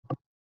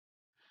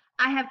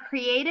I have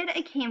created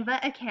a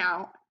Canva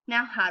account.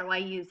 Now how do I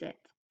use it?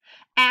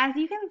 As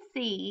you can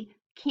see,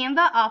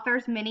 Canva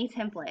offers many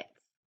templates,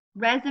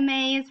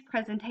 resumes,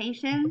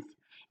 presentations.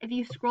 If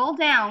you scroll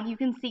down, you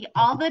can see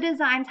all the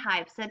design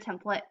types that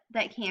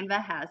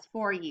Canva has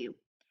for you.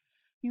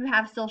 You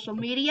have social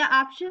media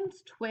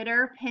options,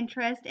 Twitter,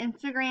 Pinterest,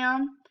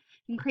 Instagram.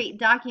 You can create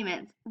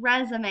documents,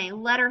 resume,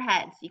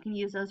 letterheads. You can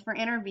use those for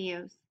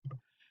interviews.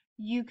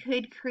 You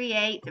could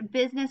create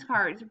business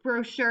cards,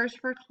 brochures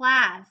for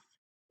class,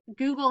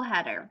 Google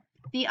header.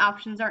 The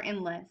options are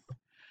endless.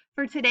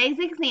 For today's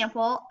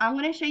example, I'm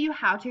going to show you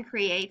how to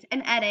create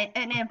and edit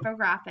an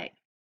infographic.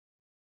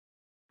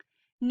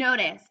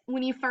 Notice,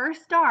 when you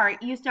first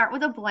start, you start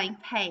with a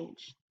blank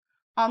page.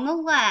 On the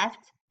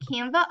left,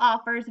 Canva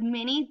offers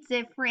many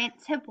different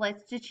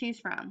templates to choose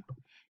from.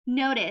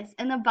 Notice,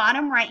 in the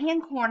bottom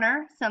right-hand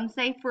corner, some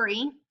say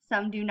free,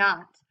 some do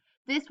not.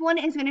 This one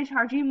is going to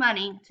charge you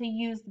money to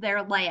use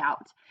their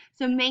layout.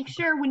 So make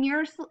sure when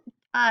you're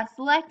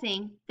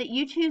selecting that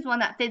you choose one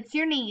that fits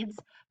your needs,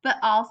 but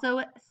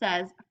also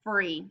says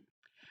free.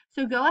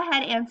 So go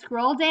ahead and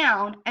scroll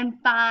down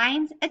and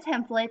find a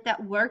template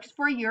that works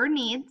for your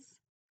needs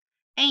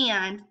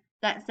and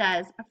that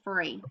says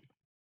free.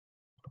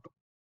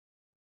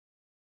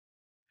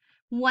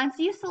 Once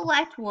you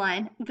select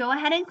one, go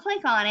ahead and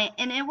click on it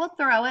and it will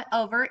throw it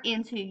over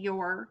into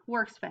your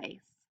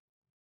workspace.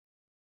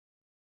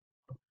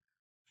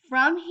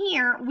 From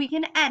here, we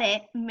can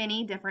edit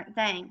many different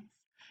things.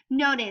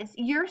 Notice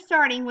you're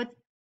starting with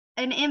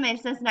an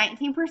image that's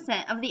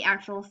 19% of the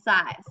actual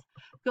size.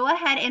 Go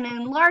ahead and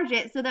enlarge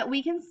it so that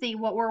we can see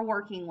what we're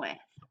working with.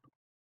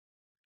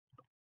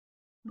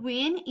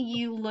 When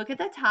you look at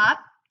the top,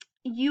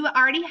 you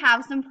already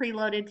have some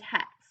preloaded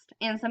text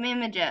and some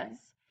images.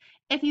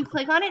 If you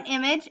click on an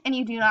image and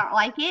you do not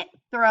like it,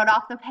 throw it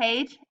off the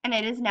page and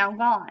it is now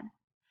gone.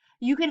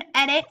 You can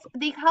edit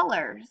the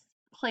colors.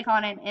 Click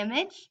on an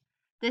image.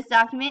 This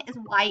document is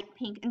white,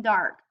 pink, and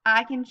dark.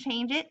 I can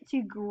change it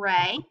to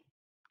gray.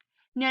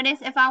 Notice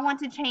if I want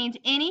to change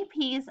any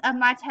piece of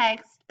my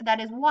text that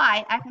is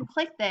white, I can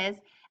click this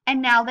and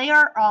now they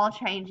are all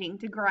changing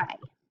to gray.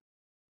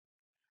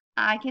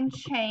 I can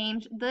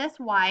change this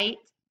white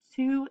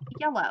to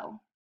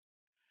yellow.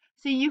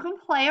 So you can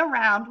play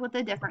around with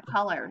the different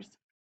colors.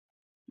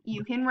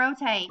 You can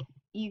rotate.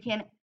 You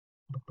can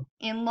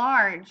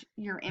enlarge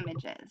your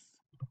images.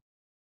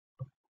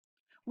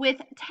 With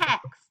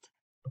text,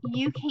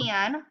 you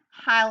can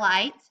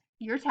highlight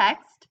your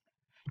text.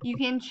 You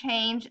can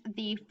change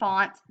the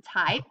font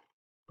type.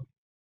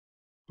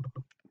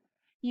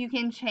 You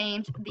can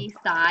change the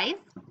size.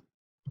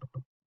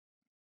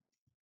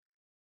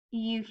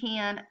 You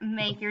can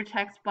make your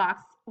text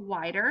box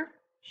wider,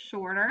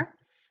 shorter.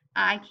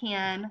 I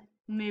can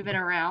move it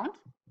around.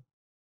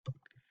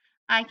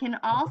 I can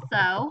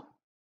also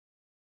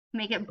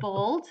make it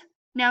bold.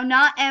 Now,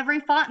 not every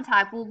font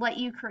type will let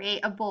you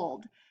create a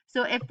bold.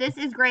 So if this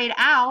is grayed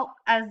out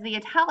as the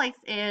italics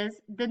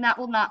is, then that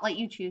will not let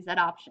you choose that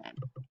option.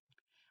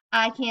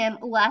 I can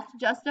left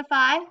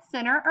justify,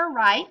 center, or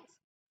right.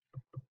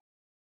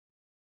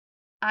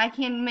 I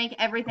can make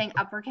everything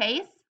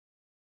uppercase.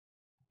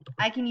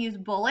 I can use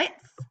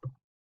bullets,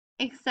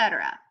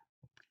 etc.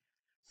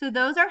 So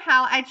those are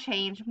how I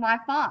change my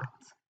font.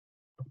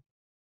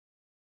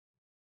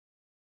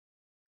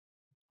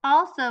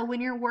 Also,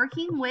 when you're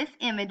working with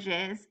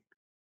images,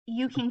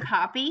 you can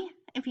copy.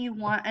 If you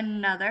want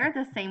another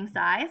the same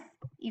size,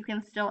 you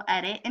can still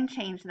edit and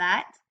change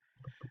that.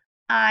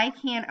 I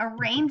can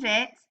arrange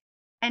it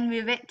and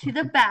move it to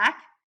the back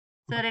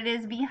so that it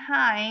is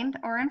behind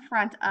or in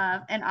front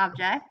of an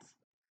object.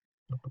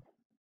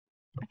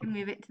 I can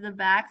move it to the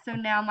back, so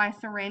now my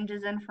syringe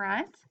is in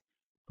front.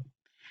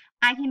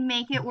 I can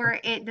make it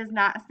where it does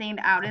not stand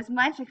out as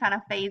much. It kind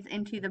of fades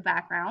into the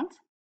background.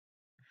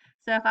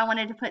 So if I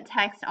wanted to put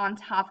text on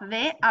top of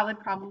it, I would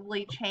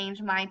probably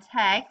change my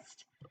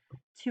text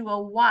to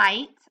a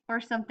white or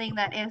something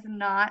that is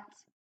not,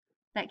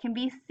 that can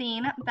be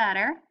seen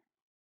better.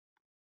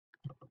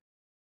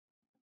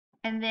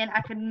 And then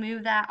I could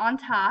move that on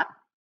top.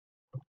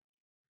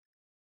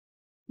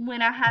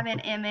 When I have an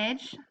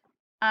image,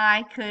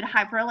 I could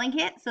hyperlink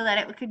it so that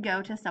it could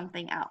go to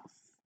something else.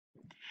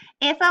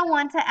 If I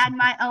want to add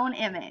my own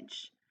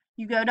image,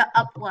 you go to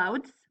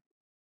Uploads.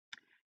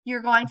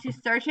 You're going to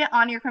search it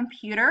on your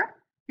computer.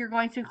 You're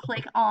going to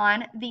click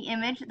on the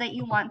image that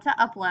you want to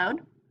upload.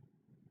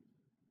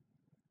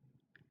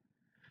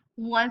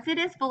 Once it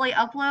is fully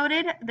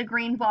uploaded, the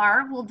green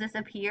bar will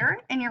disappear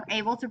and you're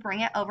able to bring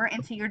it over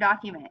into your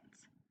document.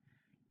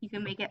 You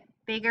can make it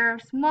bigger,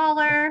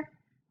 smaller.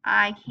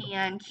 I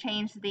can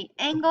change the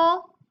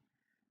angle.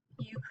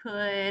 You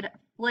could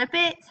flip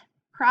it,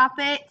 crop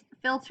it,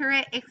 filter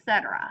it,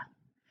 etc.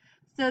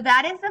 So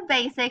that is the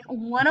basic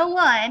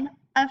 101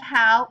 of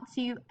how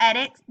to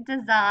edit,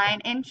 design,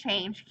 and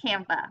change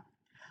Canva.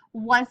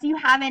 Once you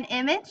have an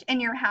image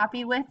and you're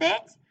happy with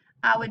it,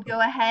 I would go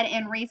ahead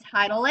and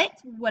retitle it,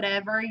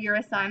 whatever your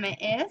assignment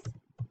is,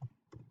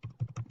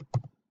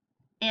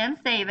 and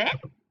save it.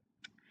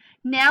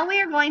 Now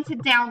we are going to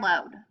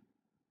download.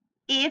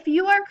 If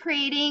you are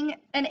creating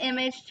an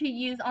image to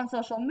use on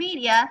social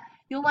media,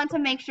 you'll want to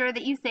make sure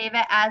that you save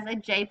it as a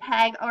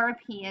JPEG or a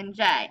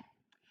PNG.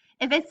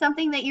 If it's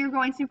something that you're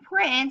going to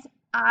print,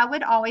 I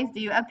would always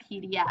do a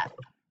PDF.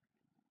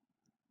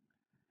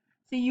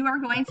 So you are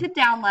going to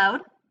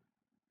download.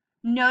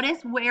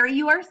 Notice where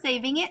you are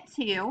saving it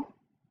to.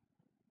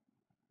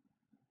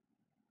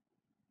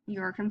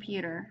 Your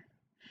computer.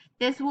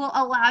 This will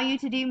allow you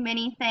to do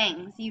many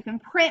things. You can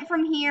print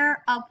from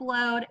here,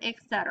 upload,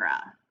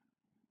 etc.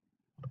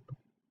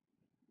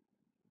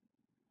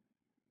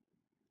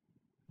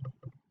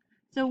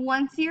 So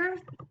once your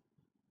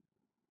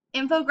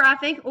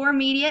infographic or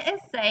media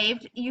is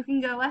saved, you can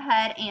go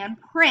ahead and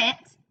print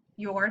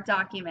your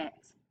document.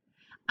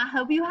 I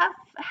hope you have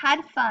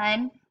had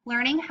fun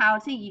learning how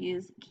to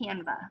use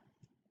Canva.